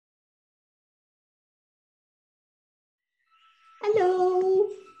Hello.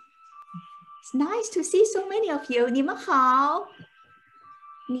 It's nice to see so many of you. 你们好。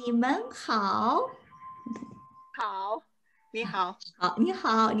你们好。好，你好。好，你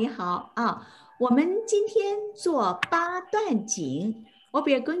好，你好啊。我们今天做八段锦。What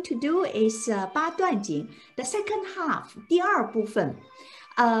we are going to do is 八段锦 the second half 第二部分。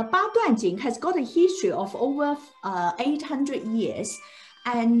八段锦 has got a history of over 800 years,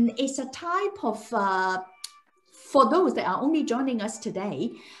 and it's a type of for those that are only joining us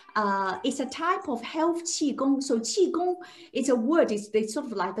today, it's a type of health Qigong. So Qigong is a word, it's sort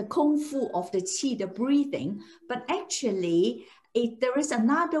of like the Kung Fu of the Qi, the breathing. But actually, there is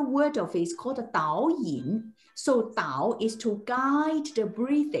another word of it, it's called a Dao Yin. So Dao is to guide the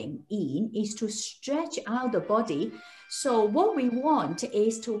breathing, Yin is to stretch out the body. So what we want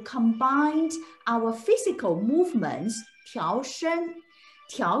is to combine our physical movements, 调身,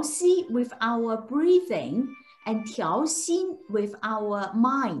 调息 with our breathing, and 调心 with our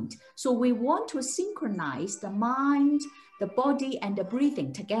mind. So we want to synchronize the mind, the body, and the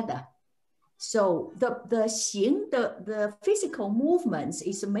breathing together. So the physical movements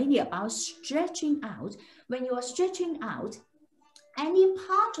is mainly about stretching out. When you are stretching out, any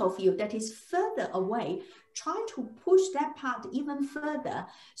part of you that is further away, try to push that part even further.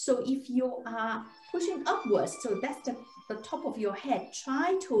 So if you are pushing upwards, so that's the top of your head,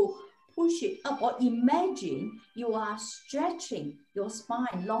 try to push it up, or imagine you are stretching your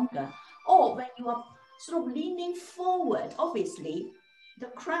spine longer. Or when you are sort of leaning forward, obviously the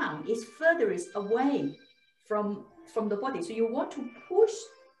crown is further away from the body. So you want to push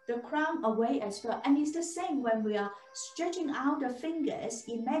the crown away as well. And it's the same when we are stretching out the fingers.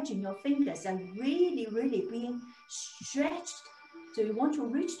 Imagine your fingers are really, really being stretched. So you want to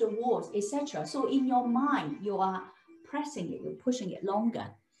reach the walls, etc. So in your mind, you are pressing it, you're pushing it longer.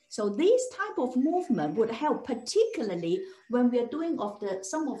 So this type of movement would help, particularly when we are doing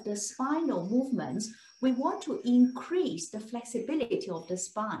some of the spinal movements. We want to increase the flexibility of the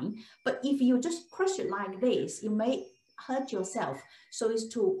spine. But if you just crush it like this, you may hurt yourself. So it's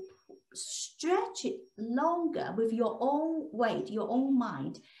to stretch it longer with your own weight, your own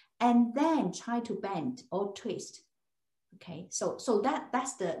mind, and then try to bend or twist. Okay, so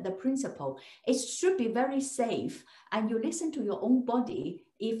that's the principle. It should be very safe, and you listen to your own body.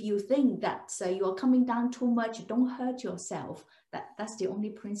 If you think that you are coming down too much, don't hurt yourself. That's the only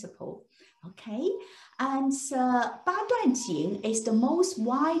principle. Okay, and 八段锦 is the most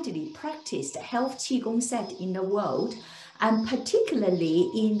widely practiced health Qigong set in the world, and particularly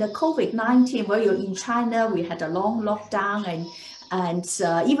in the COVID-19, where you're in China, we had a long lockdown, and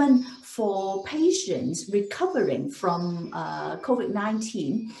even for patients recovering from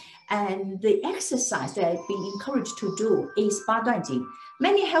COVID-19, and the exercise that I've been encouraged to do is 八段锦.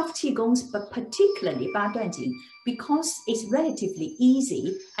 Many health Qigongs, but particularly 八段锦, because it's relatively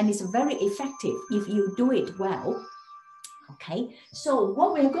easy and it's very effective if you do it well. Okay, so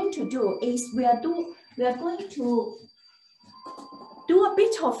what we're going to do is we are going to do a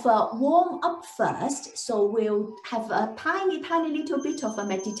bit of a warm up first. So we'll have a tiny little bit of a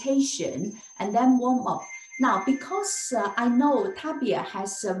meditation and then warm up. Now, because I know Tabia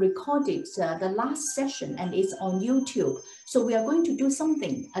has recorded the last session and it's on YouTube, so we are going to do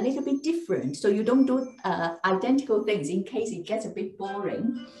something a little bit different, so you don't do identical things in case it gets a bit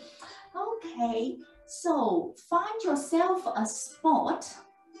boring. Okay, so find yourself a spot,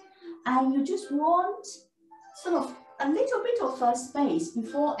 and you just want sort of a little bit of a space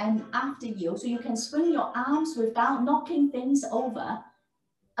before and after you, so you can swing your arms without knocking things over.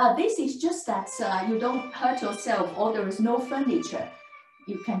 This is just that you don't hurt yourself, or there is no furniture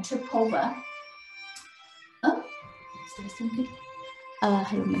you can trip over. Is there something?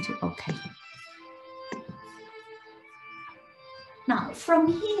 Okay. Now,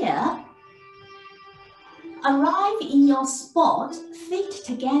 from here, arrive in your spot, feet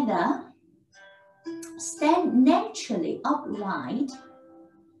together, stand naturally upright.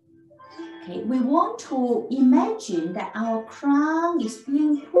 Okay, we want to imagine that our crown is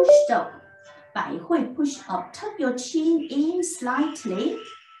being pushed up. 百会 push up. Tuck your chin in slightly.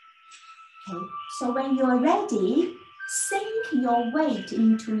 Okay, so when you are ready, sink your weight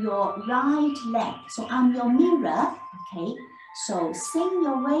into your right leg. So I'm your mirror. Okay, so sink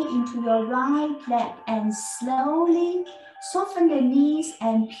your weight into your right leg and slowly soften the knees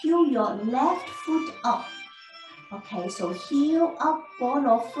and peel your left foot up. Okay, so heel up, ball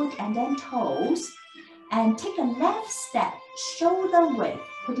of foot, and then toes. And take a left step, shoulder width,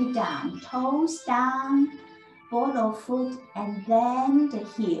 put it down, toes down, ball of foot, and then the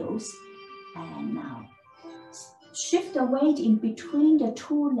heels. And now shift the weight in between the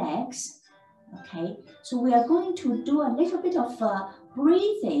two legs. Okay, so we are going to do a little bit of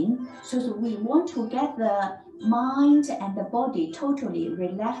breathing, so that we want to get the mind and the body totally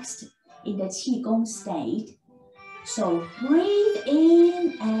relaxed in the Qigong state. So breathe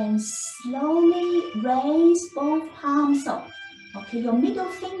in and slowly raise both palms up. Okay, your middle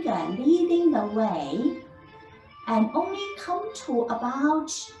finger leading the way, and only come to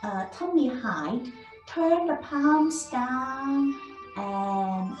about tummy height. Turn the palms down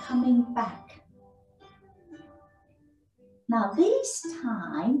and coming back. Now this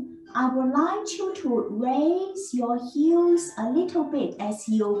time, I would like you to raise your heels a little bit as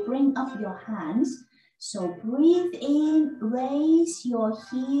you bring up your hands. So breathe in, raise your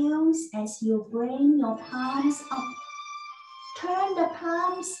heels as you bring your palms up. Turn the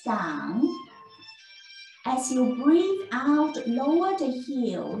palms down. As you breathe out, lower the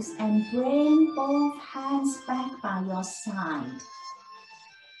heels and bring both hands back by your side.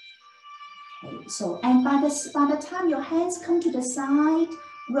 Okay, so, and by the time your hands come to the side,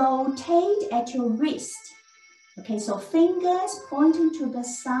 rotate at your wrist. Okay, so fingers pointing to the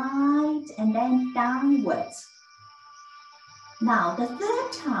side and then downwards. Now, the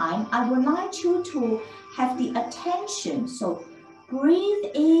third time, I would like you to have the attention. So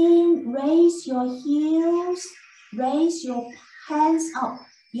breathe in, raise your heels, raise your hands up.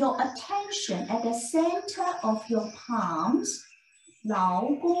 Your attention at the center of your palms, 劳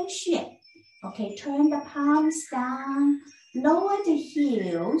宫穴. Okay, turn the palms down, lower the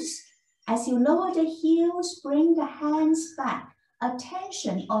heels. As you lower the heels, bring the hands back.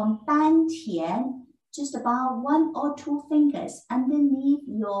 Attention on 丹田, just about 1 or 2 fingers underneath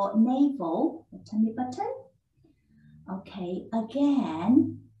your navel, the tummy button. Okay,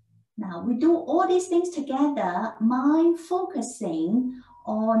 again. Now we do all these things together, mind focusing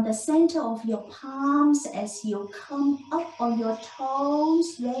on the center of your palms as you come up on your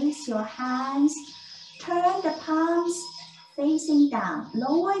toes, raise your hands, turn the palms facing down,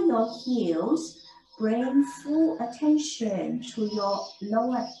 lower your heels, bring full attention to your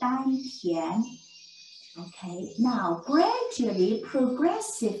lower 丹田. Okay, now gradually,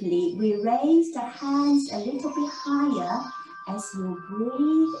 progressively, we raise the hands a little bit higher as you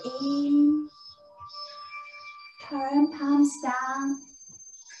breathe in, turn palms down.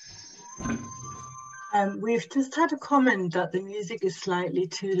 We've just had a comment that the music is slightly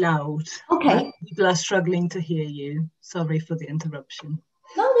too loud. Okay. People are struggling to hear you. Sorry for the interruption.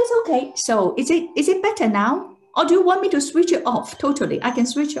 No, that's okay. So is it better now? Or do you want me to switch it off totally? I can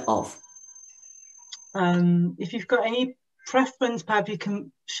switch it off. If you've got any preference, perhaps you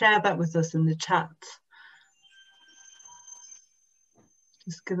can share that with us in the chat.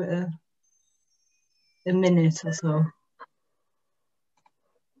 Just give it a minute or so.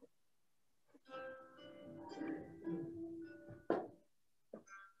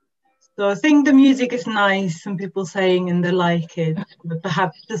 So I think the music is nice, some people saying and they like it, but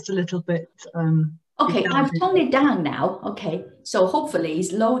perhaps just a little bit. Okay, I've toned it down now. Okay, so hopefully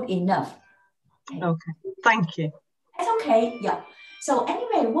it's loud enough. Okay, thank you. It's okay, yeah. So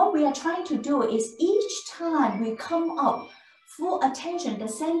anyway, what we are trying to do is each time we come up, full attention the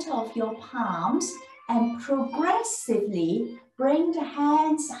center of your palms and progressively bring the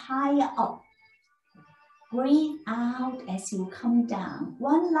hands higher up. Breathe out as you come down.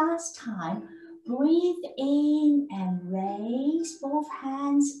 One last time, breathe in and raise both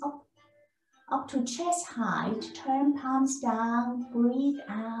hands up to chest height. Turn palms down, breathe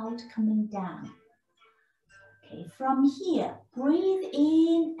out, coming down. Okay, from here, breathe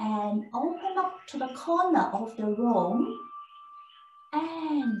in and open up to the corner of the room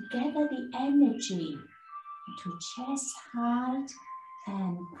and gather the energy to chest height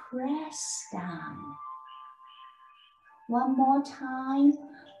and press down. One more time,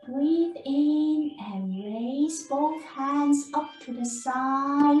 breathe in and raise both hands up to the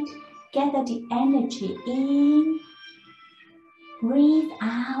side. Gather the energy in. Breathe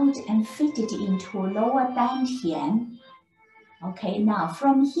out and fit it into lower dantian. Okay, now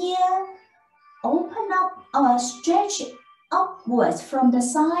from here, open up, stretch upwards from the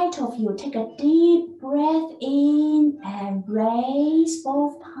side of you. Take a deep breath in and raise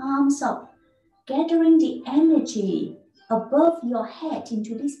both palms up, gathering the energy above your head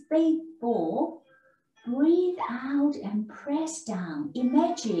into this big ball. Breathe out and press down.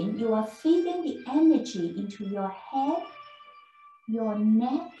 Imagine you are feeding the energy into your head, your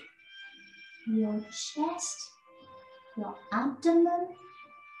neck, your chest, your abdomen,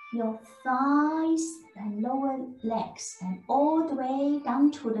 your thighs and lower legs, and all the way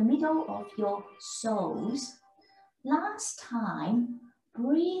down to the middle of your soles. Last time,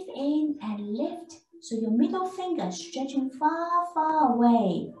 breathe in and lift. So your middle finger stretching far, far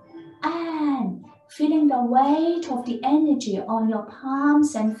away. And Feeling the weight of the energy on your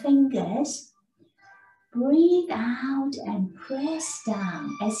palms and fingers. Breathe out and press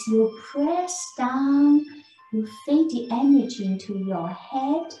down. As you press down, you feel the energy into your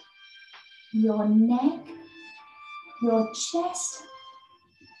head, your neck, your chest,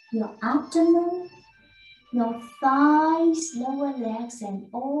 your abdomen, your thighs, lower legs, and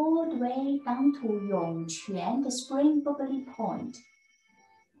all the way down to Yongquan, the spring bubbly point.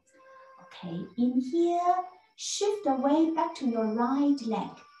 Okay, in here, shift the weight back to your right leg.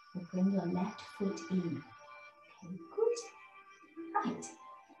 And bring your left foot in. Okay, good. Right.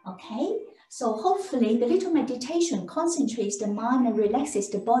 Okay, so hopefully the little meditation concentrates the mind and relaxes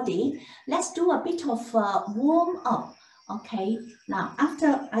the body. Let's do a bit of warm up. Okay, now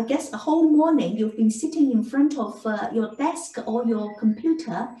after I guess a whole morning you've been sitting in front of your desk or your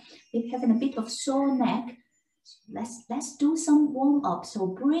computer, maybe having a bit of sore neck. Let's do some warm up. So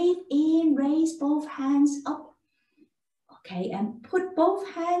breathe in, raise both hands up. Okay, and put both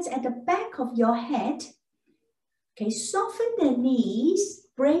hands at the back of your head. Okay, soften the knees,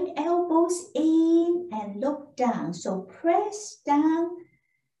 bring elbows in and look down. So press down.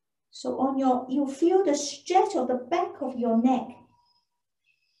 So on you feel the stretch of the back of your neck.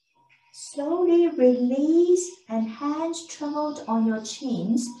 Slowly release and hands traveled on your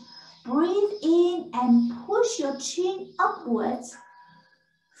chins. Breathe in and push your chin upwards.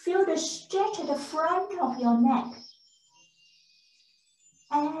 Feel the stretch at the front of your neck.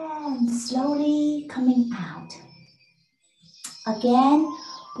 And slowly coming out. Again,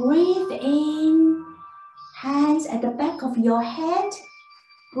 breathe in, hands at the back of your head.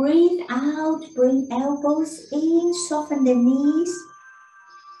 Breathe out, bring elbows in, soften the knees.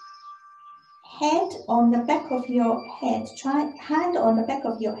 Head on the back of your head, try hand on the back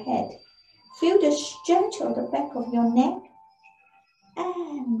of your head. Feel the stretch of the back of your neck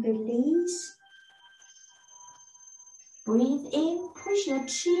and release. Breathe in, push your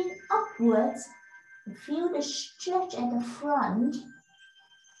chin upwards. Feel the stretch at the front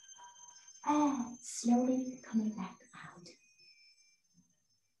and slowly coming back out.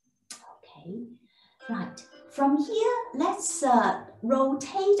 Okay, right. From here, let's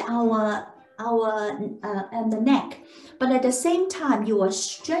rotate the neck, but at the same time you are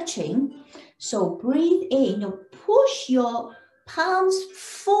stretching. So breathe in, you push your palms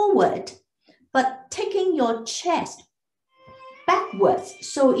forward, but taking your chest backwards.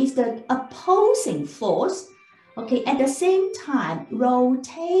 So it's the opposing force. Okay, at the same time,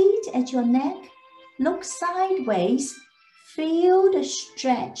 rotate at your neck, look sideways, feel the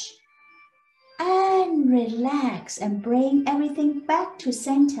stretch, and relax and bring everything back to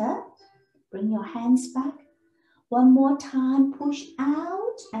center. Bring your hands back. One more time, push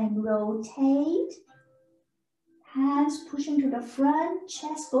out and rotate. Hands pushing to the front,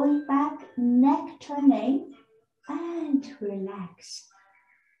 chest going back, neck turning, and relax.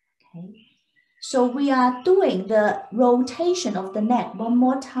 Okay, so we are doing the rotation of the neck. One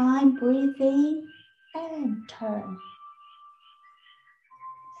more time, breathe in and turn.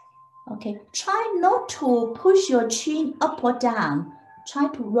 Okay, try not to push your chin up or down. Try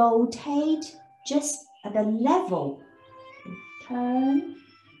to rotate just at the level. Turn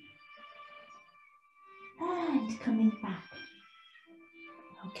and coming back.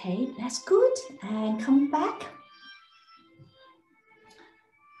 Okay, that's good. And come back.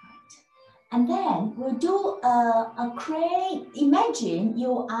 And then we'll do a crane. Imagine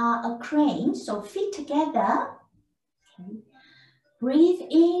you are a crane, so feet together. Okay. Breathe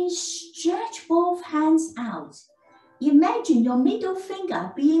in, stretch both hands out. Imagine your middle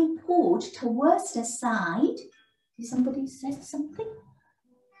finger being pulled towards the side. Did somebody say something?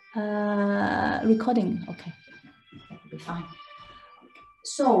 Recording, okay. That'll be fine.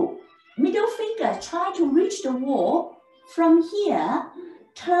 So, middle finger, try to reach the wall. From here,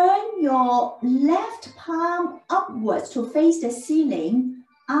 turn your left palm upwards to face the ceiling.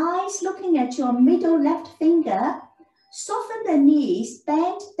 Eyes looking at your middle left finger. Soften the knees,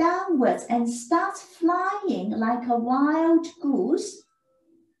 bend downwards and start flying like a wild goose.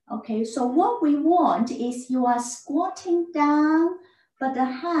 Okay, so what we want is you are squatting down, but the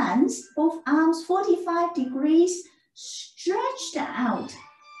hands, both arms 45 degrees, stretched out.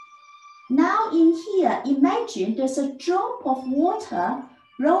 Now in here, imagine there's a drop of water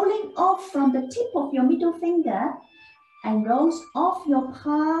rolling off from the tip of your middle finger and rolls off your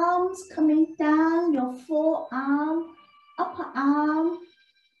palms, coming down your forearm, upper arm,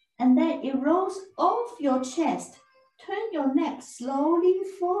 and then it rolls off your chest. Turn your neck, slowly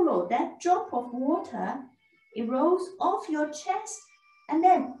follow that drop of water. It rolls off your chest and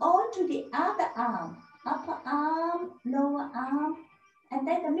then onto the other arm, upper arm, lower arm, and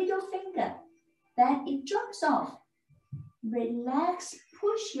then the middle finger. then it drops off. Relax,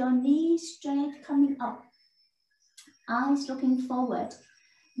 push your knees straight, coming up. Eyes looking forward.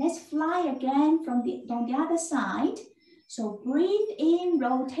 Let's fly again on the other side. So breathe in,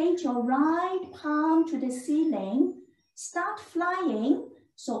 rotate your right palm to the ceiling. Start flying.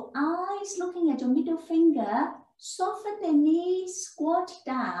 So eyes looking at your middle finger. Soften the knees, squat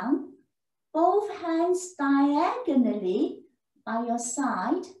down. Both hands diagonally by your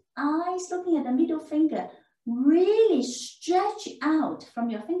side. Eyes looking at the middle finger. Really stretch out from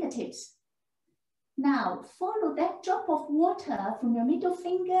your fingertips. Now follow that drop of water from your middle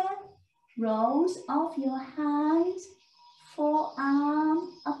finger. Rolls off your hands. Forearm,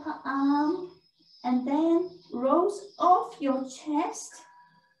 upper arm, and then rolls off your chest,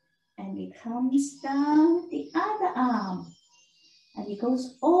 and it comes down the other arm, and it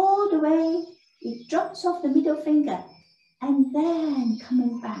goes all the way, it drops off the middle finger, and then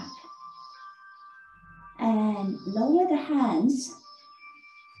coming back, and lower the hands.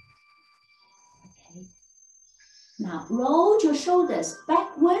 Okay. Now roll your shoulders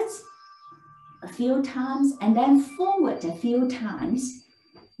backwards a few times and then forward a few times.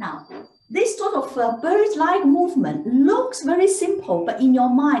 Now, this sort of bird-like movement looks very simple, but in your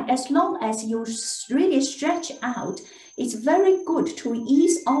mind, as long as you really stretch out, it's very good to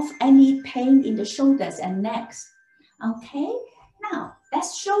ease off any pain in the shoulders and necks. Okay, now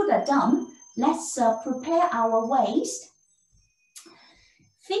that's shoulder done. Let's prepare our waist.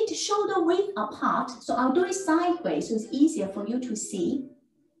 Feet shoulder width apart. So I'll do it sideways so it's easier for you to see.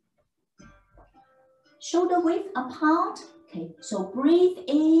 Shoulder width apart. Okay, so breathe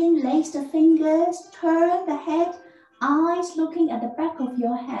in, lace the fingers, turn the head, eyes looking at the back of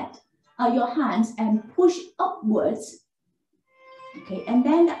your head, your hands, and push upwards. Okay, and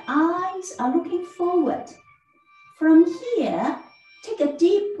then the eyes are looking forward. From here, take a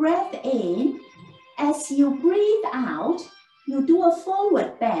deep breath in. As you breathe out, you do a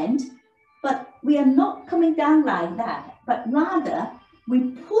forward bend, but we are not coming down like that, but rather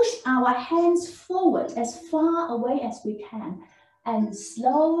we push our hands forward as far away as we can and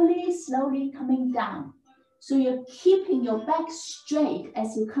slowly, slowly coming down. So you're keeping your back straight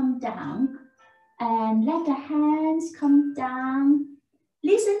as you come down and let the hands come down.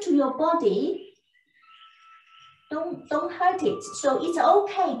 Listen to your body. Don't hurt it. So it's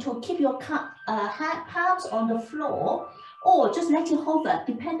okay to keep your palms on the floor or just let it hover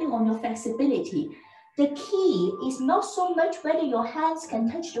depending on your flexibility. The key is not so much whether your hands can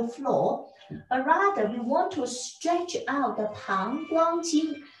touch the floor, but rather we want to stretch out the 膀胱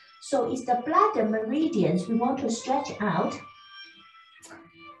经. So it's the bladder meridians we want to stretch out.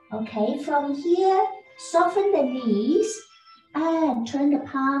 Okay, from here, soften the knees and turn the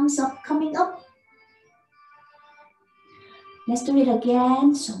palms up, coming up. Let's do it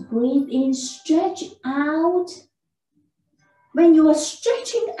again. So breathe in, stretch out. When you are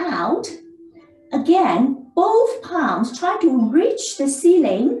stretching out, again, both palms try to reach the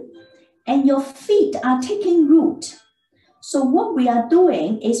ceiling and your feet are taking root. So what we are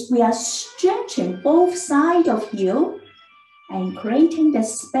doing is we are stretching both sides of you and creating the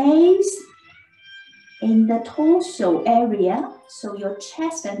space in the torso area, so your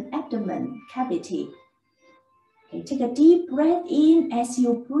chest and abdomen cavity. Okay, take a deep breath in. As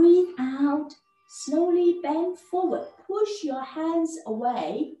you breathe out, slowly bend forward. Push your hands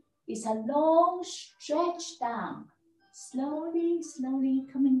away. It's a long stretch down. Slowly, slowly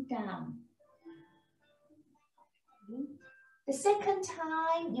coming down. Okay. The second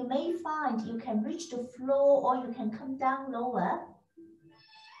time, you may find you can reach the floor or you can come down lower.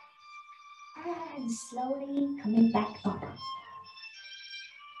 And slowly coming back up.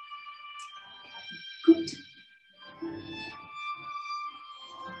 Good.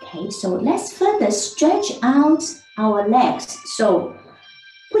 Okay, so let's further stretch out our legs. So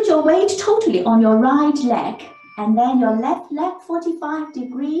put your weight totally on your right leg and then your left leg 45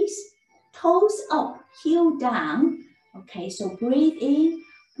 degrees, toes up, heel down. Okay, so breathe in,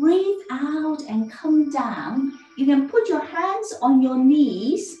 breathe out and come down. You can put your hands on your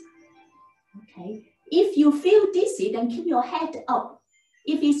knees. Okay, if you feel dizzy, then keep your head up.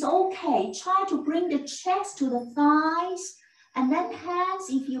 If it's okay, try to bring the chest to the thighs and then hands,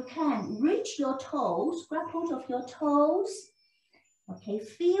 if you can, reach your toes, grab hold of your toes. Okay,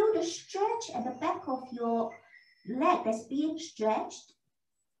 feel the stretch at the back of your leg that's being stretched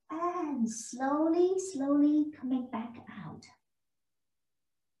and slowly, slowly coming back out.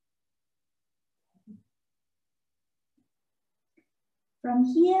 From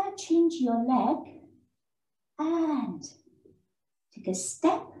here, change your leg and take a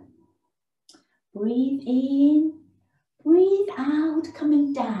step. Breathe in, breathe out,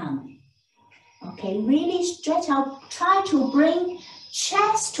 coming down. Okay, really stretch out. Try to bring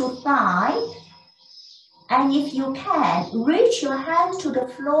chest to thigh. And if you can, reach your hands to the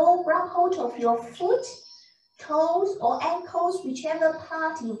floor, grab hold of your foot, toes or ankles, whichever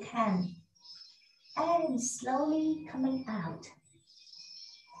part you can. And slowly coming out.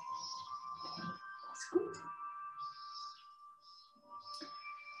 Okay, that's good.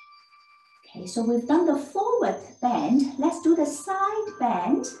 Okay, so we've done the forward bend. Let's do the side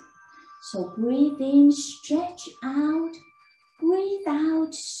bend. So breathe in, stretch out. Breathe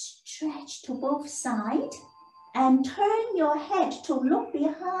out, stretch to both sides. And turn your head to look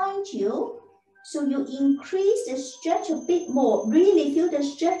behind you. So you increase the stretch a bit more. Really feel the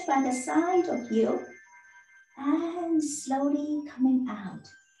stretch by the side of you. And slowly coming out.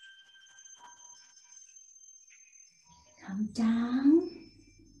 Come down.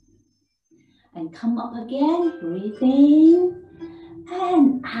 And come up again. Breathe in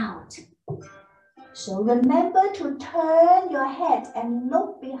and out. So remember to turn your head and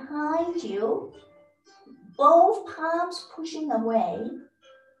look behind you. Both palms pushing away.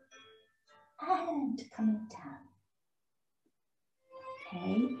 And coming down.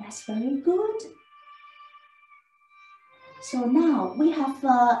 Okay, that's very good. So now we have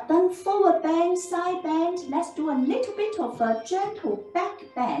done forward bend, side bend. Let's do a little bit of a gentle back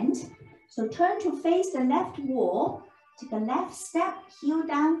bend. So turn to face the left wall. Take a left step, heel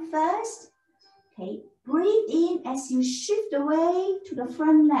down first. Okay, breathe in as you shift away to the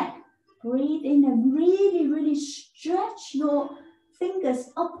front leg. Breathe in and really, really stretch your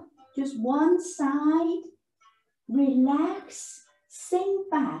fingers up. Just one side. Relax, sink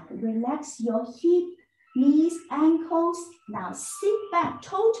back. Relax your hip, knees, ankles. Now sit back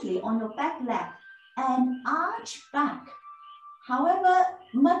totally on your back leg and arch back. However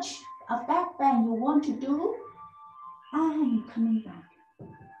much a back bend you want to do. And coming back.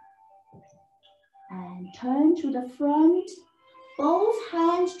 And turn to the front. Both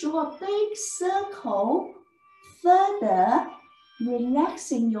hands draw a big circle. Further,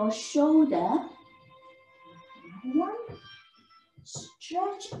 relaxing your shoulder. Another one.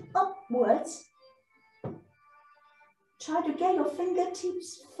 Stretch upwards. Try to get your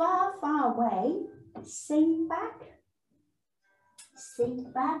fingertips far, far away. Sink back.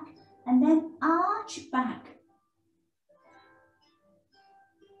 Sink back. And then arch back.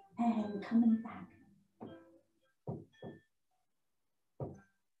 And coming back.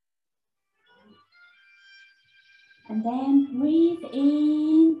 And then breathe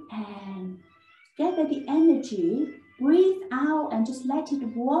in and gather the energy. Breathe out and just let it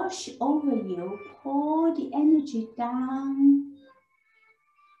wash over you. Pour the energy down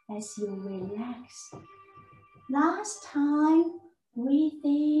as you relax. Last time, breathe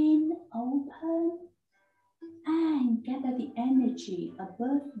in, open, and gather the energy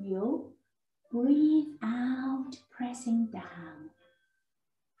above you. Breathe out, pressing down.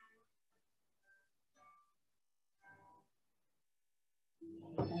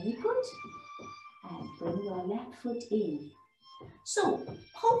 Very good. And bring your left foot in. So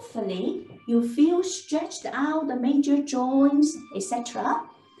hopefully you feel stretched out the major joints, etc.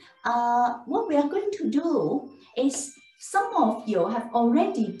 What we are going to do is some of you have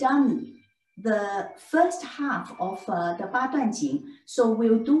already done the first half of the 八段锦. So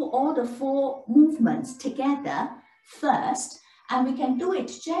we'll do all the 4 movements together first, and we can do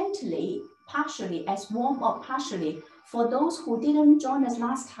it gently, partially as warm up, partially. For those who didn't join us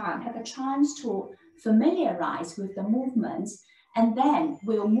last time, have a chance to familiarize with the movements, and then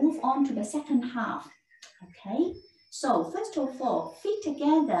we'll move on to the second half, okay? So first of all, feet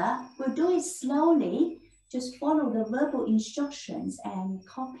together, we'll do it slowly. Just follow the verbal instructions and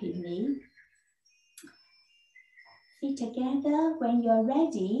copy me. Feet together. When you're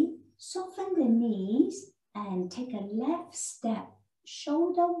ready, soften the knees and take a left step,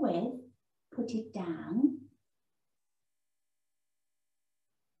 shoulder width, put it down.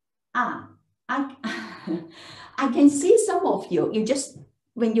 I can see some of you,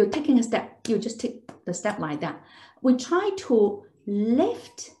 when you're taking a step, you just take the step like that. We try to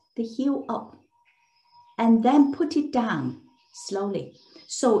lift the heel up and then put it down slowly.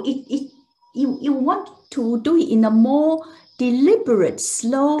 So you want to do it in a more deliberate,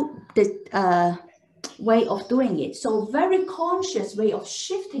 slow way of doing it. So very conscious way of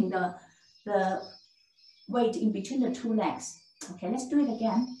shifting the weight in between the 2 legs. Okay, let's do it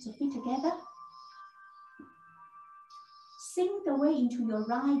again. So feet together. Sink the weight into your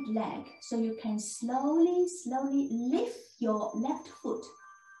right leg so you can slowly, slowly lift your left foot.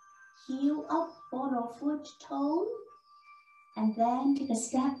 Heel up, ball of foot, toe. And then take a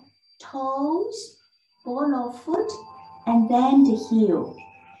step, toes, ball of foot, and then the heel.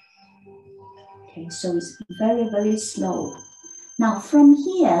 Okay, so it's very, very slow. Now from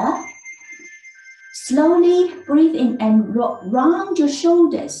here, slowly breathe in and round your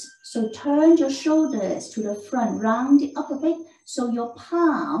shoulders. So turn your shoulders to the front, round it up a bit, so your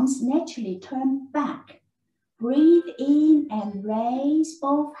palms naturally turn back. Breathe in and raise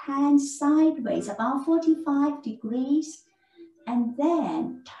both hands sideways, about 45 degrees. And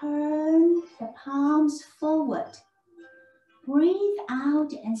then turn the palms forward. Breathe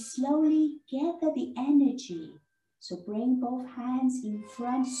out and slowly gather the energy. So bring both hands in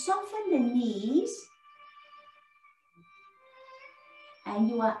front, soften the knees.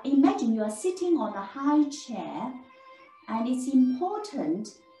 And imagine you are sitting on a high chair, and it's important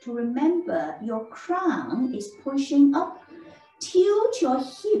to remember your crown is pushing up. Tilt your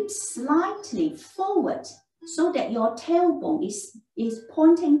hips slightly forward so that your tailbone is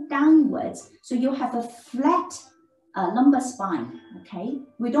pointing downwards. So you have a flat lumbar spine, okay?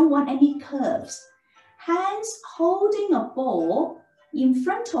 We don't want any curves. Hands holding a ball in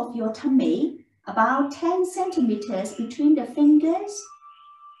front of your tummy, about 10 centimeters between the fingers.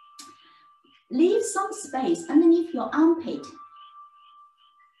 Leave some space underneath your armpit.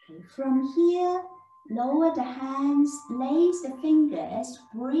 Okay, from here, lower the hands, place the fingers,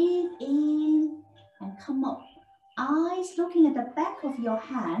 breathe in and come up. Eyes looking at the back of your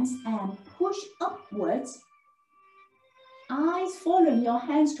hands and push upwards. Eyes following your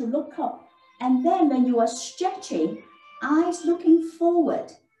hands to look up. And then when you are stretching, eyes looking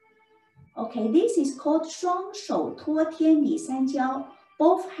forward. Okay, this is called 双手托天理三交.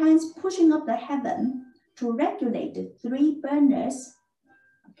 Both hands pushing up the heaven to regulate the 3 burners.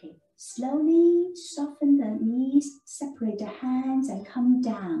 Okay, slowly soften the knees, separate the hands and come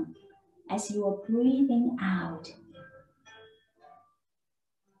down as you are breathing out.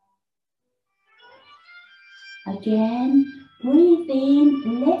 Again, breathe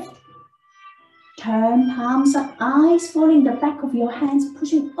in, lift, turn palms up, eyes following the back of your hands,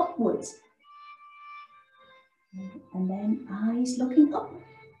 pushing upwards. And then eyes looking up.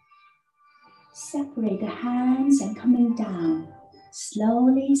 Separate the hands and coming down.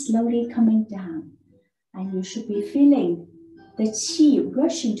 Slowly, slowly coming down. And you should be feeling the qi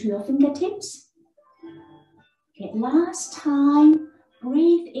rushing to your fingertips. Okay, last time,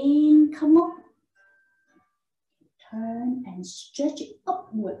 breathe in, come up. Turn and stretch it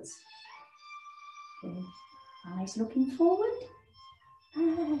upwards. Okay. Eyes looking forward.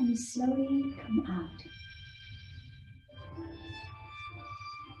 And slowly come out.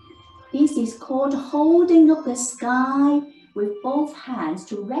 This is called holding up the sky with both hands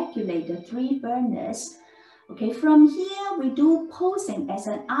to regulate the 3 burners. Okay, from here we do posing as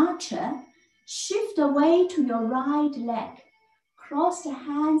an archer. Shift away to your right leg. Cross the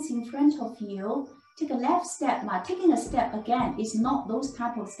hands in front of you. Take a left step. Now taking a step again is not those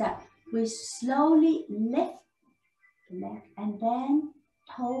type of steps. We slowly lift the leg and then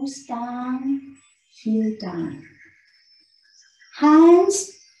toes down, heel down.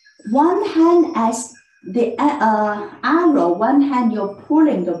 Hands, one hand as the arrow, one hand you're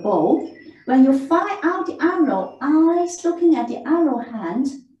pulling the bow. When you fire out the arrow, eyes looking at the arrow hand,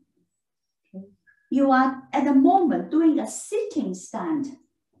 you are at the moment doing a sitting stand.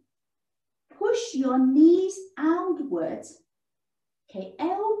 Push your knees outwards. Okay,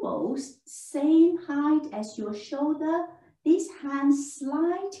 elbows same height as your shoulder. This hand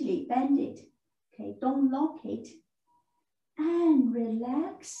slightly bend it. Okay, don't lock it. And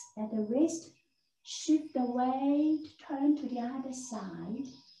relax at the wrist. Shift the weight, turn to the other side.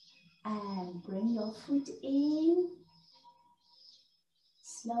 And bring your foot in.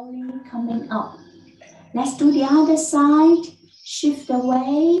 Slowly coming up. Let's do the other side. Shift the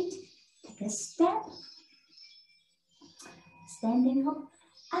weight. Take a step. Standing up.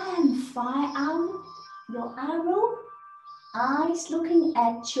 And fire out your arrow. Eyes looking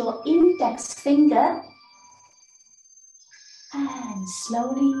at your index finger. And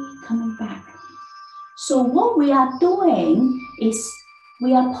slowly coming back. So what we are doing is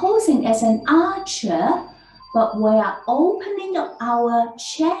we are posing as an archer, but we are opening up our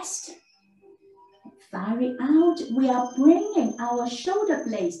chest. Firing out, we are bringing our shoulder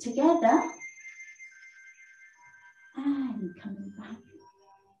blades together. And coming back.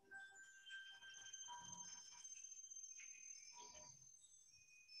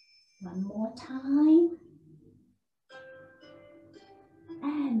 One more time.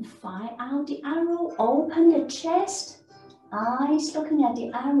 And fire out the arrow, open the chest, eyes looking at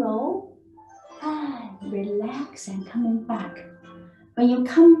the arrow, and relax and coming back. When you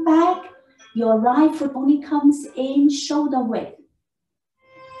come back, your right foot only comes in shoulder width.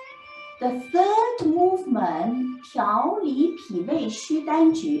 The third movement, 调理脾胃虚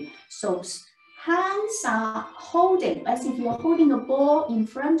单举. So Hands are holding, as if you're holding a ball in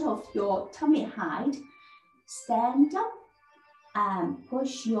front of your tummy height. Stand up and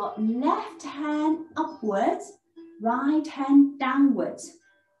push your left hand upwards, right hand downwards.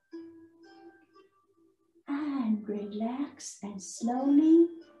 And relax, and slowly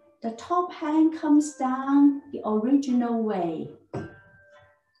the top hand comes down the original way.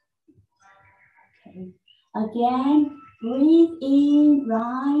 Okay. Again, breathe in,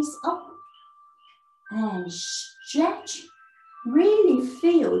 rise up, and stretch. Really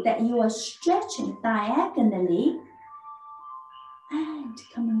feel that you are stretching diagonally and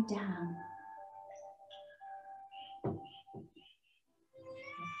coming down.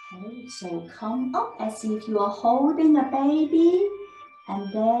 Okay, so come up as if you are holding a baby,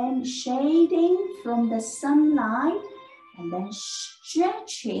 and then shading from the sunlight, and then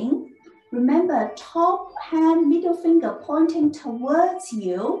stretching. Remember, top hand, middle finger pointing towards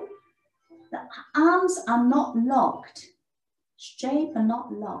you. The arms are not locked, straight but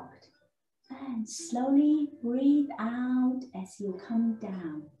not locked. And slowly breathe out as you come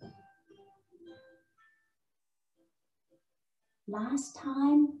down. Last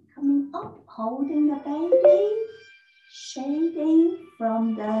time, coming up, holding the baby, shading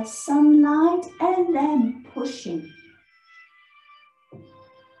from the sunlight, and then pushing.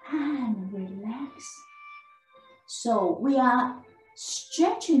 And relax. So we are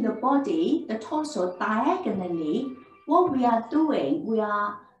stretching the body, the torso diagonally. What we are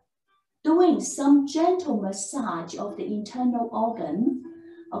doing some gentle massage of the internal organ.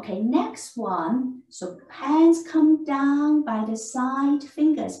 Okay, next one. So hands come down by the side,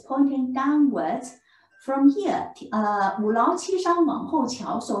 fingers pointing downwards. From here, 五劳七伤往后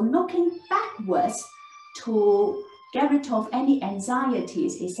翘. So looking backwards to get rid of any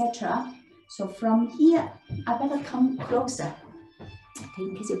anxieties, etc. So from here, I better come closer, okay,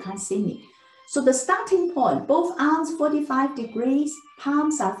 in case you can't see me. So the starting point, both arms 45 degrees,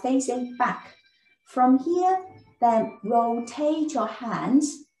 palms are facing back. From here, then rotate your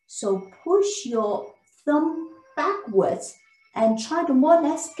hands. So push your thumb backwards and try to more or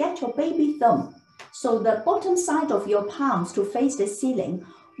less get your baby thumb. So the bottom side of your palms to face the ceiling.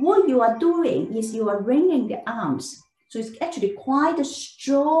 What you are doing is you are wringing the arms. So it's actually quite a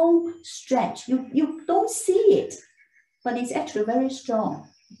strong stretch. You don't see it, but it's actually very strong,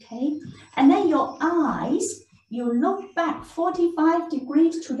 okay? And then your eyes, you look back 45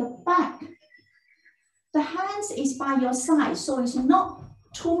 degrees to the back. The hands is by your side, so it's not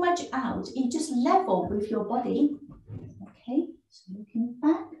too much out. It's just level with your body, okay? So looking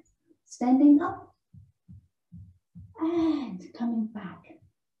back, standing up, and coming back.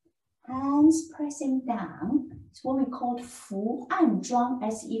 Hands pressing down. It's what we call 扶按桩,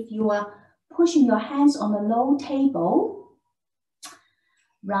 as if you are pushing your hands on a low table.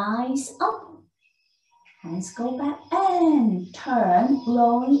 Rise up. Hands go back and turn.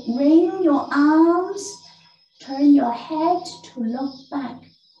 Ring your arms. Turn your head to look back.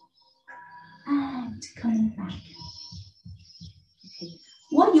 And coming back. Okay.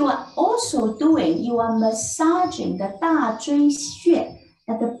 What you are also doing, you are massaging the 大椎穴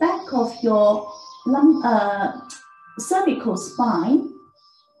at the back of your cervical spine.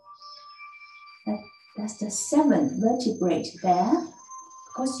 That's the 7th vertebrae there.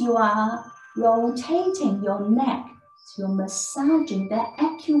 Because you are rotating your neck. So you're massaging the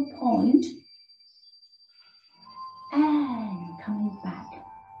acupoint. And coming back.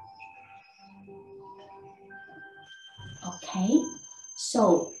 Okay.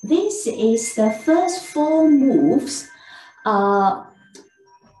 So this is the first 4 moves.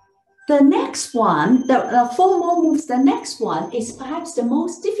 The next one, the 4 more moves, the next one is perhaps the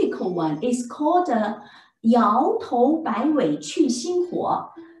most difficult one. It's called 摇头摆尾去心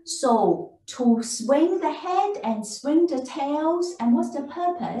火. So to swing the head and swing the tails, and what's the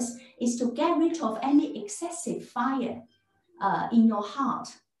purpose? Is to get rid of any excessive fire in your heart,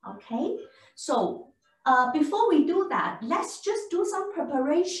 okay? So before we do that, let's just do some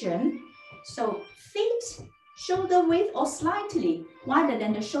preparation. So feet shoulder width or slightly wider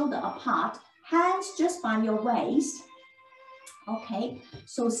than the shoulder apart, hands just by your waist. Okay,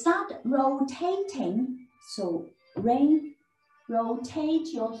 so start rotating. So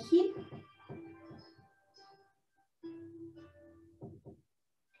rotate your hip.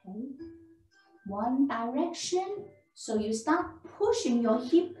 Okay, one direction. So you start pushing your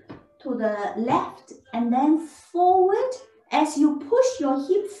hip to the left and then forward. As you push your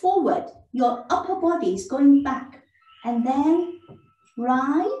hip forward, your upper body is going back, and then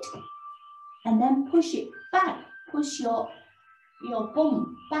right, and then push it back. Push your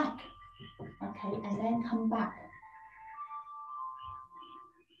bone back, okay, and then come back.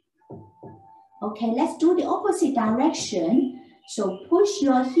 Okay, let's do the opposite direction. So push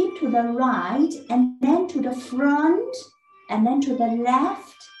your hip to the right and then to the front and then to the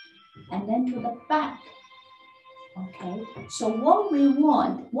left and then to the back. Okay, so what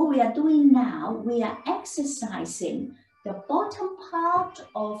we are doing now, we are exercising the bottom part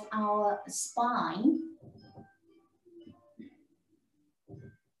of our spine.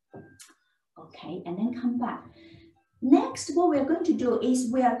 Okay, and then come back. Next, what we are going to do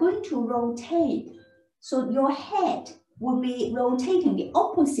is we are going to rotate. So your head will be rotating the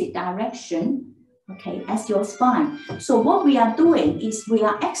opposite direction, okay, as your spine. So what we are doing is we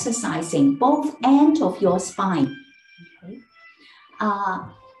are exercising both ends of your spine. Okay.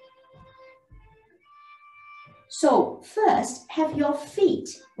 So first, have your feet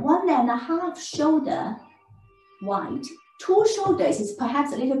 1.5 shoulder wide. 2 shoulders is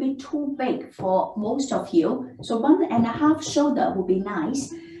perhaps a little bit too big for most of you. So 1.5 shoulder would be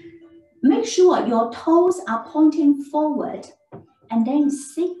nice. Make sure your toes are pointing forward and then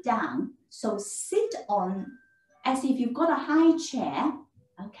sit down. So sit on as if you've got a high chair.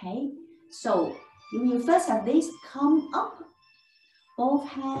 Okay. So you will first have this come up, both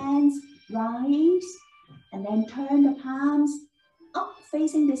hands rise, and then turn the palms up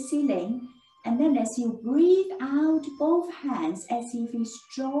facing the ceiling. And then as you breathe out both hands, as if it's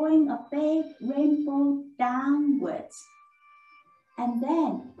drawing a big rainbow downwards. And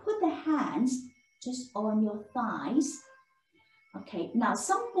then put the hands just on your thighs. Okay, now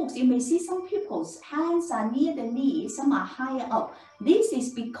some books, you may see some people's hands are near the knee, some are higher up. This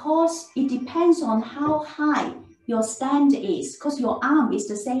is because it depends on how high your stand is, because your arm is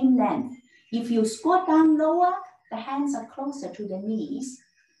the same length. If you squat down lower, the hands are closer to the knees.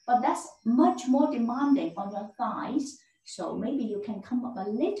 But that's much more demanding on your thighs. So maybe you can come up a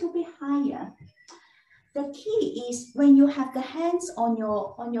little bit higher. The key is when you have the hands on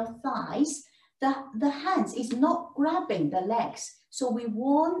your thighs, the hands is not grabbing the legs. So we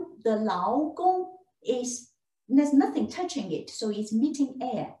want the Lao Gong is, there's nothing touching it. So it's meeting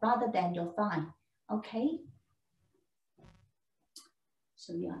air rather than your thigh. Okay.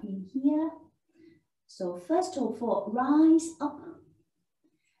 So you are in here. So first of all, rise up.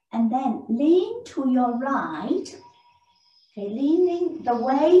 And then lean to your right, okay, leaning the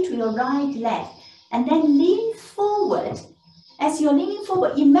way to your right leg, and then lean forward. As you're leaning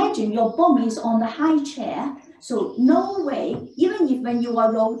forward, imagine your bum is on the high chair, so no way, even if when you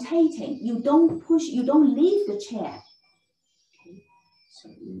are rotating, you don't push, you don't leave the chair. Okay, so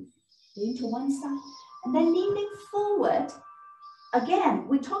lean to one side, and then leaning forward. Again,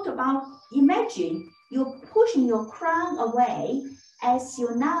 we talked about, imagine you're pushing your crown away as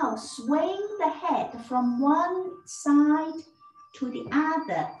you now swing the head from one side to the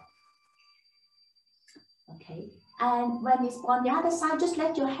other. Okay, and when it's on the other side, just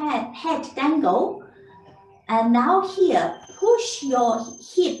let your head dangle. And now here, push your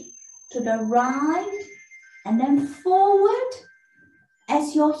hip to the right and then forward.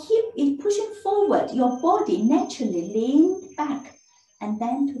 As your hip is pushing forward, your body naturally leans back and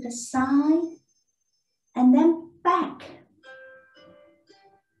then to the side and then back.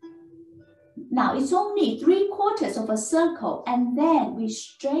 Now it's only 3/4 of a circle, and then we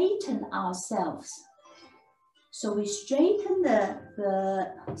straighten ourselves. So we straighten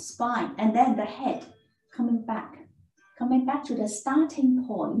the spine and then the head coming back to the starting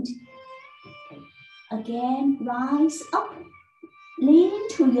point. Okay. Again, rise up, lean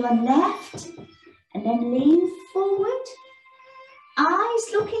to your left, and then lean forward.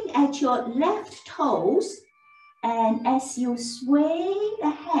 Eyes looking at your left toes, and as you swing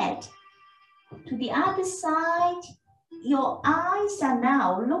the head to the other side, your eyes are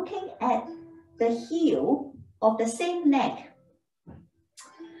now looking at the heel of the same leg.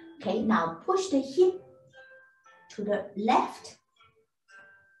 Okay, now push the hip to the left,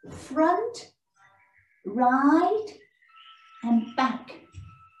 front, right, and back,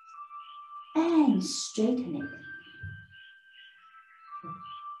 and straighten it.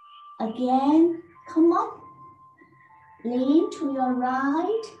 Again, come up, lean to your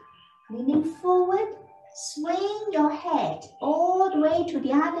right, leaning forward, swing your head all the way to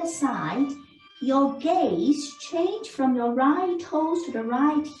the other side. Your gaze change from your right toes to the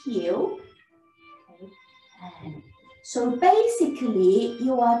right heel. Okay. And so basically,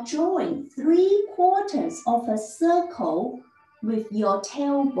 you are drawing 3/4 of a circle with your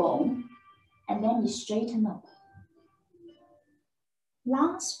tailbone, and then you straighten up.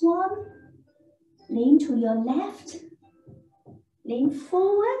 Last one, lean to your left, lean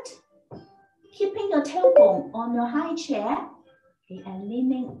forward, keeping your tailbone on your high chair, okay, and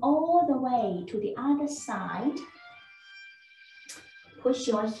leaning all the way to the other side. Push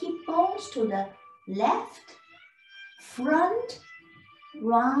your hip bones to the left, front,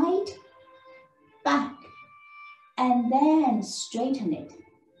 right, back, and then straighten it.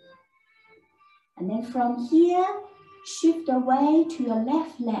 And then from here, shift the weight to your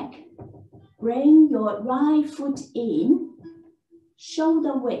left leg. Bring your right foot in,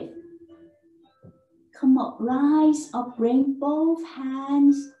 shoulder width. Come up, rise up, bring both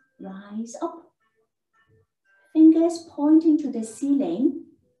hands, rise up. Fingers pointing to the ceiling.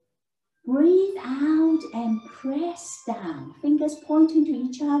 Breathe out and press down. Fingers pointing to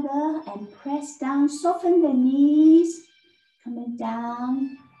each other and press down. Soften the knees, coming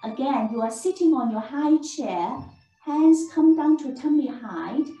down. Again, you are sitting on your high chair. Hands come down to tummy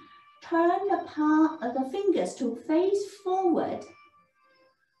height. Turn the fingers to face forward.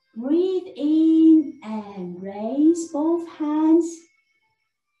 Breathe in and raise both hands.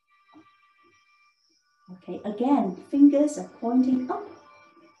 Okay, again, fingers are pointing up.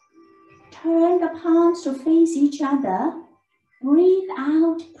 Turn the palms to face each other. Breathe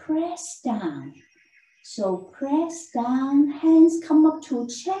out, press down. So press down, hands come up to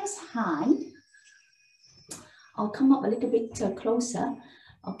chest height. I'll come up a little bit closer.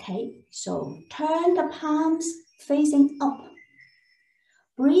 Okay, so turn the palms facing up.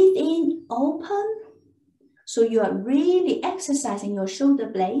 Breathe in, open. So you are really exercising your shoulder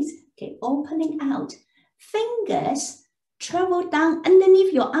blades. Okay, opening out. Fingers travel down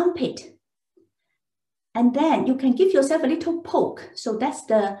underneath your armpit. And then you can give yourself a little poke. So that's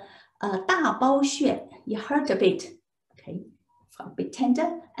the 大包穴. You hurt a bit. Okay, a bit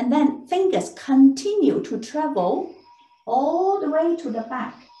tender. And then fingers continue to travel all the way to the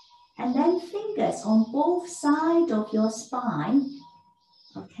back. And then fingers on both sides of your spine.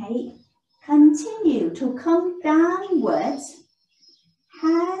 Okay, continue to come downwards.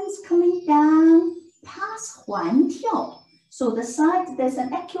 Hands coming down past 环跳. So the side, there's an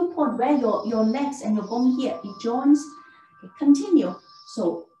acupoint where your legs and your bone here, it joins. Okay, continue.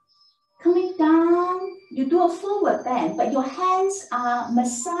 So coming down, you do a forward bend, but your hands are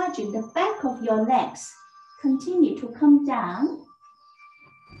massaging the back of your legs. Continue to come down.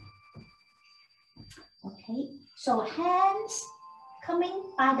 Okay, so hands coming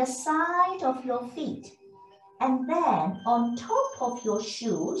by the side of your feet. And then on top of your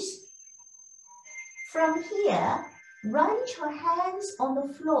shoes. From here, Runch your hands on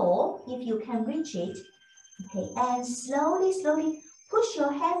the floor if you can reach it. Okay, and slowly, slowly push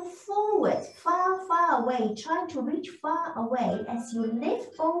your hand forward, far, far away. Try to reach far away as you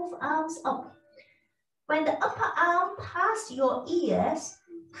lift both arms up. When the upper arm passes your ears,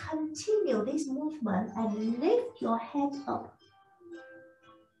 continue this movement and lift your head up.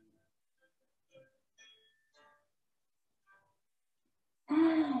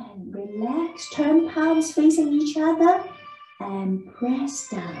 And relax, turn palms facing each other and press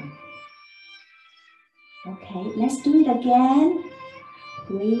down. Okay, let's do it again.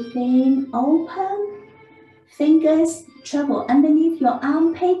 Breathe in, open. Fingers travel underneath your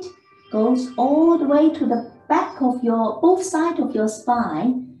armpit, goes all the way to the back of both sides of your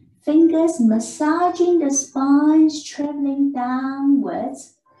spine. Fingers massaging the spines, traveling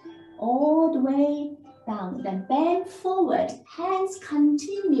downwards, all the way down. Then bend forward. Hands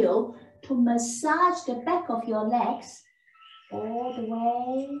continue to massage the back of your legs all the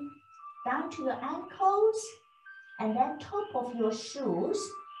way down to your ankles and then top of your shoes.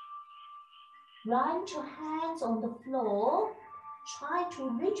 Run your hands on the floor. Try to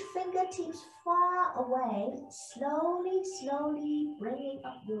reach fingertips far away. Slowly, slowly bringing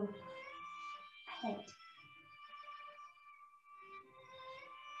up your head.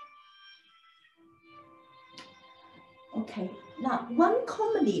 Okay, now one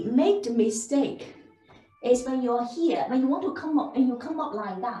commonly made mistake is when you're here, when you want to come up and you come up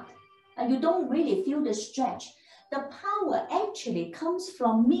like that, and you don't really feel the stretch. The power actually comes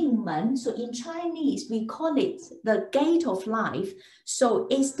from Mingmen. So in Chinese, we call it the gate of life. So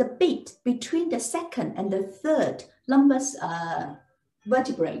it's the bit between the second and the third lumbar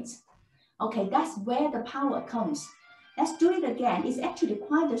vertebrae. Okay, that's where the power comes. Let's do it again. It's actually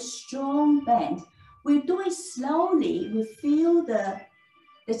quite a strong bend. We do it slowly. We feel the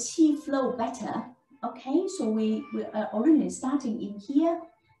qi flow better. Okay, so we are originally starting in here.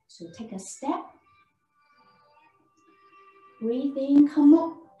 So take a step. Breathe in, come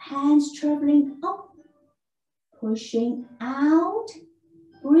up, hands traveling up, pushing out.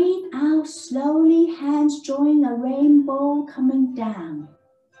 Breathe out slowly, hands join a rainbow coming down.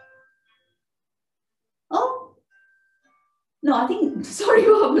 Oh, no, I think, sorry,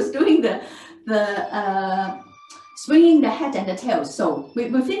 I was doing the swinging the head and the tail. So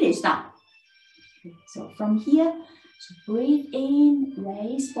we finished that. So from here, So breathe in,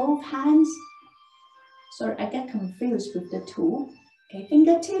 raise both hands. Sorry, I get confused with the two. Okay,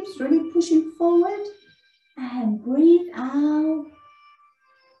 fingertips really pushing forward. And breathe out.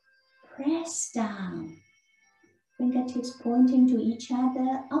 Press down. Fingertips pointing to each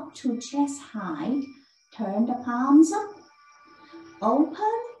other up to chest height. Turn the palms up.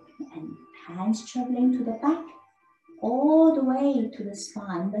 Open and hands traveling to the back. All the way to the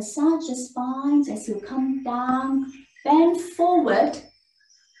spine. Massage the spine as you come down. Bend forward.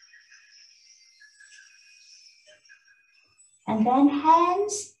 And then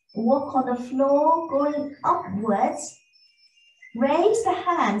hands walk on the floor going upwards. Raise the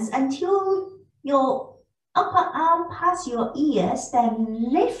hands until your upper arm past your ears,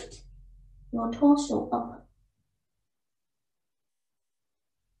 then lift your torso up.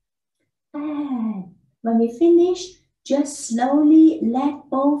 And when we finish, just slowly let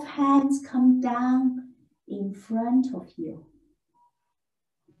both hands come down in front of you.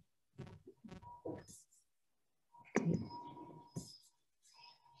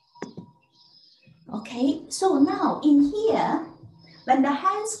 Okay, so now in here, when the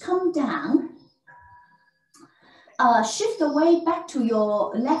hands come down, shift the weight back to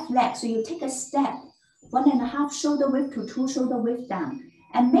your left leg. So you take a step, 1.5 shoulder width to 2 shoulder width down,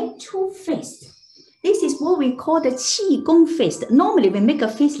 and make 2 fists. This is what we call the Qigong fist. Normally we make a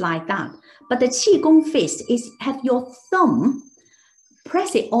fist like that, but the Qigong fist is have your thumb,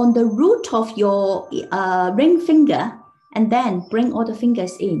 press it on the root of your ring finger, and then bring all the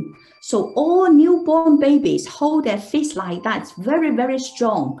fingers in. So all newborn babies hold their fist like that. It's very, very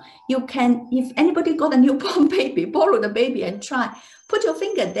strong. You can, if anybody got a newborn baby, borrow the baby and try. Put your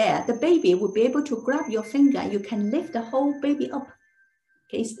finger there. The baby will be able to grab your finger. You can lift the whole baby up.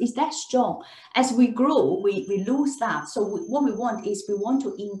 Okay, it's that strong. As we grow, we lose that. So what we want is we want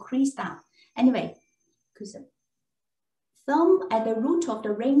to increase that. Anyway, because thumb at the root of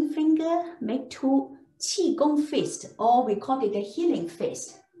the ring finger, make 2 Qigong fist, or we call it the healing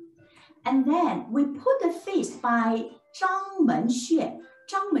fist. And then we put the fist by Zhang Men Xue.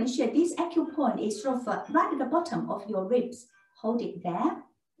 Zhang Men Xue, this acupoint is sort of right at the bottom of your ribs. Hold it there.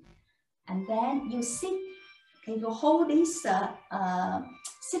 And then you sit. Okay, you hold this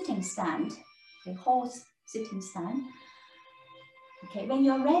sitting stand. Okay, hold sitting stand. Okay, when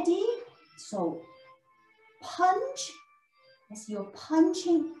you're ready, so punch as you're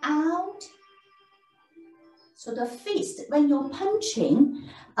punching out. So the fist, when you're punching,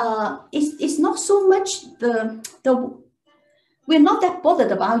 it's not so much we're not that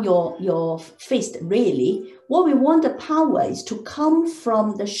bothered about your fist really. What we want the power is to come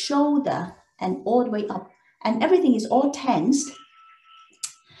from the shoulder and all the way up, and everything is all tensed.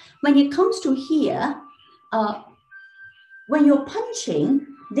 When it comes to here, when you're punching,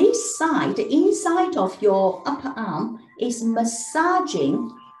 this side, the inside of your upper arm is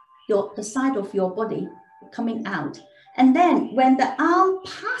massaging the side of your body coming out. And then when the arm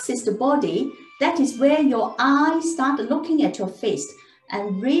passes the body, that is where your eyes start looking at your fist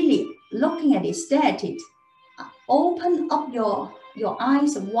and really looking at it, stare at it. Open up your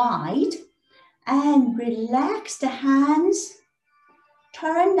eyes wide and relax the hands.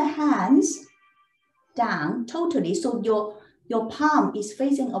 Turn the hands down totally so your palm is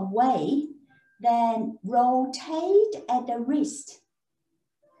facing away. Then rotate at the wrist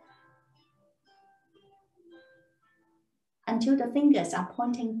until the fingers are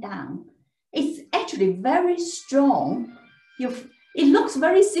pointing down. It's actually very strong. It looks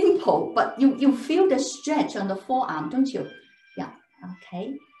very simple, but you feel the stretch on the forearm, don't you? Yeah,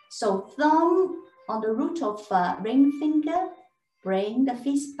 okay. So thumb on the root of ring finger, bring the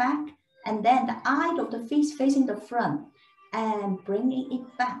fist back, and then the eye of the fist facing the front and bringing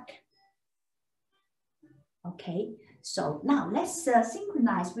it back. Okay, so now let's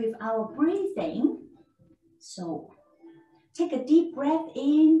synchronize with our breathing. So take a deep breath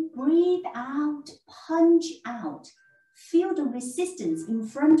in, breathe out, punch out. Feel the resistance in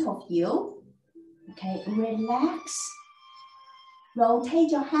front of you. Okay, relax.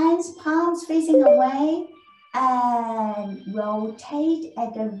 Rotate your hands, palms facing away, and rotate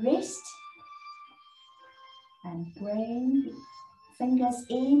at the wrist. And bring fingers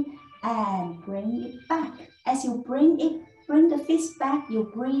in and bring it back. As you bring the fist back,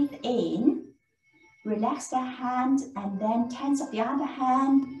 you breathe in. Relax the hand and then tense up the other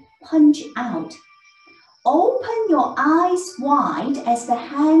hand, punch out. Open your eyes wide as the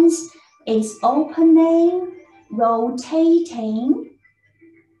hands is opening, rotating,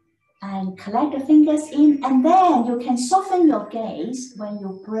 and collect the fingers in, and then you can soften your gaze when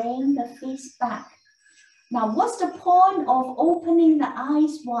you bring the fist back. Now, what's the point of opening the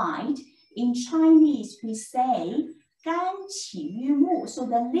eyes wide? In Chinese, we say, 干起于目. So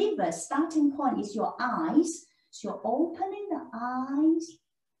the liver starting point is your eyes. So you're opening the eyes.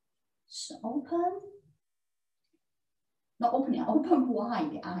 So open. Not opening, open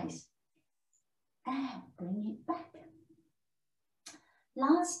wide the eyes. And bring it back.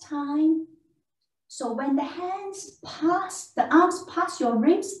 Last time. So when the hands pass, the arms pass your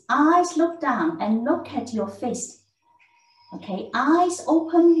ribs, eyes look down and look at your face. Okay, eyes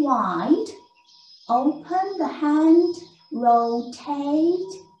open wide. Open the hand,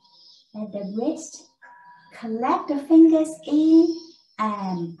 rotate at the wrist. Collect the fingers in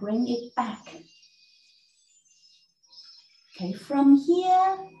and bring it back. Okay, from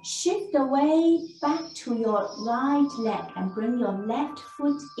here, shift the weight back to your right leg and bring your left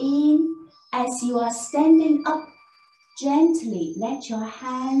foot in. As you are standing up, gently let your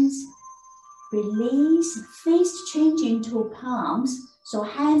hands release, face change into palms. So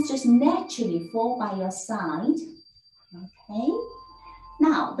hands just naturally fall by your side. Okay.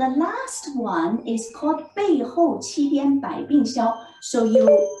 Now, the last one is called 背后七颠百病消. So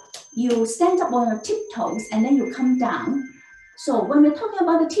you stand up on your tiptoes and then you come down. So when we're talking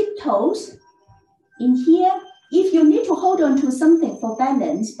about the tiptoes, in here, if you need to hold on to something for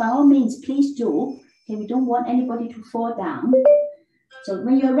balance, by all means, please do. Okay, we don't want anybody to fall down. So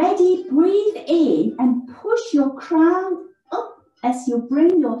when you're ready, breathe in and push your crown up as you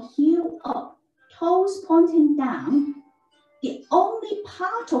bring your heel up, toes pointing down. The only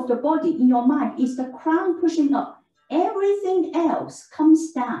part of the body in your mind is the crown pushing up. Everything else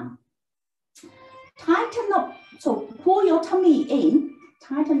comes down. Tighten up, so pull your tummy in,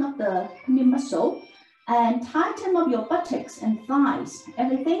 tighten up the tummy muscle, and tighten up your buttocks and thighs,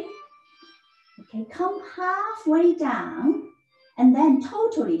 everything. Okay, come halfway down and then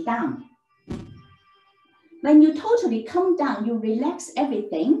totally down. When you totally come down, you relax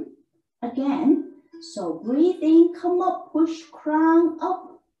everything again. So breathe in, come up, push crown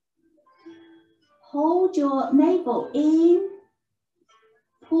up. Hold your navel in,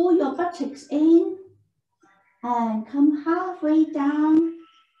 pull your buttocks in, and come halfway down,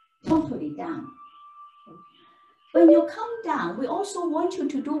 totally down. When you come down, we also want you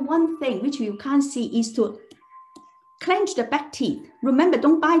to do one thing which you can't see is to clench the back teeth. Remember,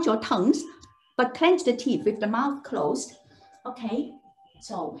 don't bite your tongues, but clench the teeth with the mouth closed. Okay,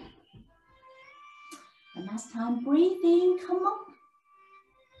 so the last time, breathe in, come up.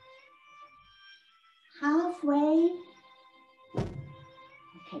 Halfway.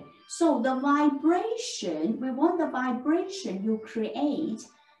 Okay, so the vibration, we want the vibration you create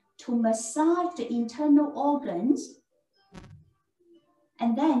to massage the internal organs.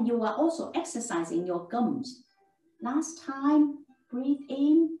 And then you are also exercising your gums. Last time, breathe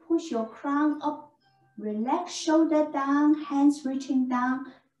in, push your crown up, relax shoulder down, hands reaching down,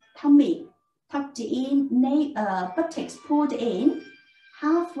 tummy tucked in, buttocks pulled in,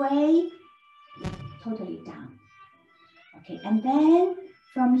 halfway, totally down. Okay, and then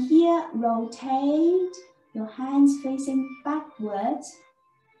from here, rotate, your hands facing backwards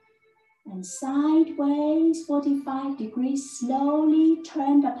and sideways, 45 degrees, slowly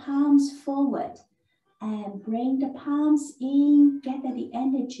turn the palms forward and bring the palms in, gather the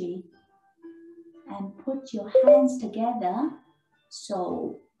energy and put your hands together.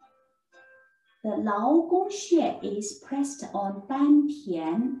 So the Lao Gong Xue is pressed on Dan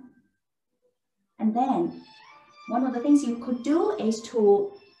Tian. And then one of the things you could do is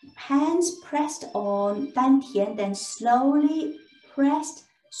to hands pressed on Dan Tian, then slowly pressed.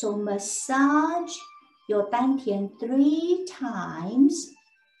 So massage your Dan Tian 3 times,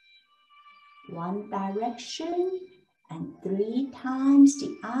 one direction, and 3 times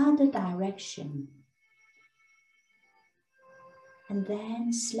the other direction. And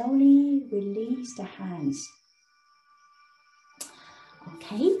then slowly release the hands.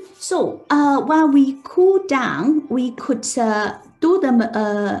 Okay, so while we cool down, we could do them,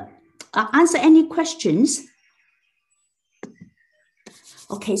 answer any questions.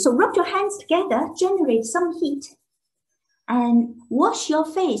 Okay, so rub your hands together, generate some heat, and wash your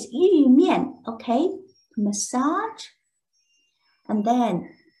face, 浴面, okay, massage, and then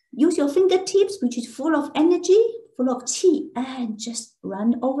use your fingertips, which is full of energy, full of qi, and just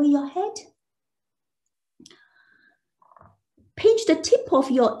run over your head. Pinch the tip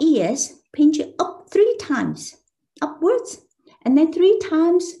of your ears, pinch it up 3 times, upwards, and then 3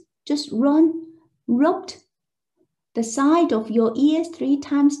 times just rubbed the side of your ears 3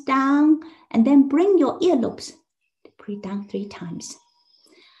 times down, and then bring your earlobes, breathe down 3 times.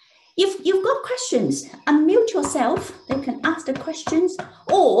 If you've got questions, unmute yourself, you can ask the questions,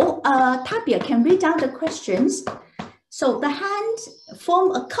 or Tabia can read out the questions. So the hands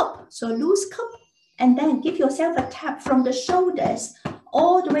form a cup, so a loose cup, and then give yourself a tap from the shoulders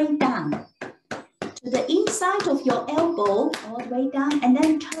all the way down to the inside of your elbow, all the way down, and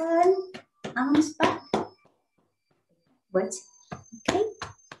then turn arms back. Okay.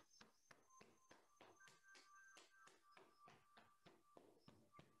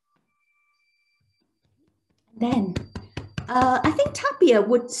 Then I think Tapia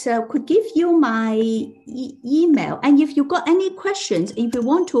could give you my email, and if you got any questions, if you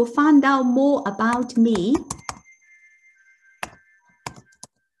want to find out more about me,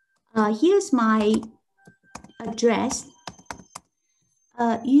 here's my address,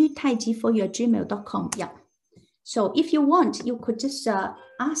 yutaijiforyourgmail.com. Yeah. So if you want, you could just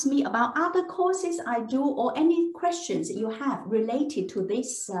ask me about other courses I do or any questions you have related to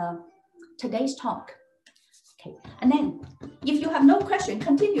this today's talk. Okay, and then if you have no question,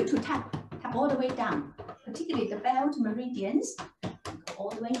 continue to tap all the way down, particularly the belt meridians. Go all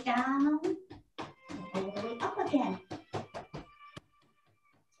the way down, all the way up again.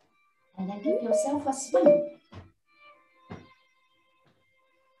 And then give yourself a swing.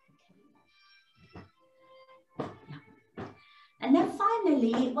 And then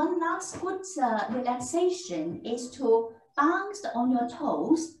finally, one last good relaxation is to bounce on your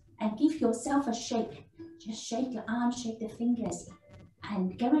toes and give yourself a shake. Just shake your arms, shake the fingers,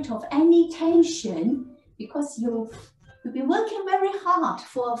 and get rid of any tension because you've been working very hard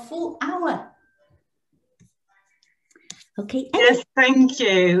for a full hour. Okay. Yes, thank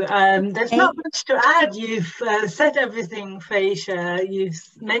you. There's not much to add. You've said everything, Feixia. You've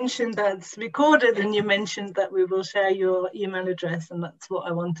mentioned that's recorded, and you mentioned that we will share your email address, and that's what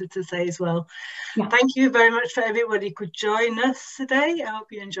I wanted to say as well. Yeah. Thank you very much for everybody who could join us today. I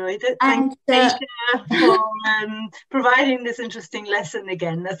hope you enjoyed it. Thank you, Feixia, for providing this interesting lesson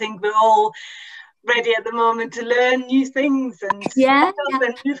again. I think we're all ready at the moment to learn new things and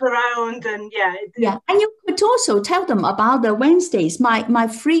and move around, and and you could also tell them about the Wednesdays, my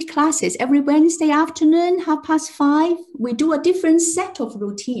free classes every Wednesday afternoon, 5:30. We do a different set of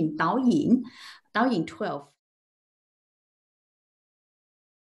routine, 导引 12.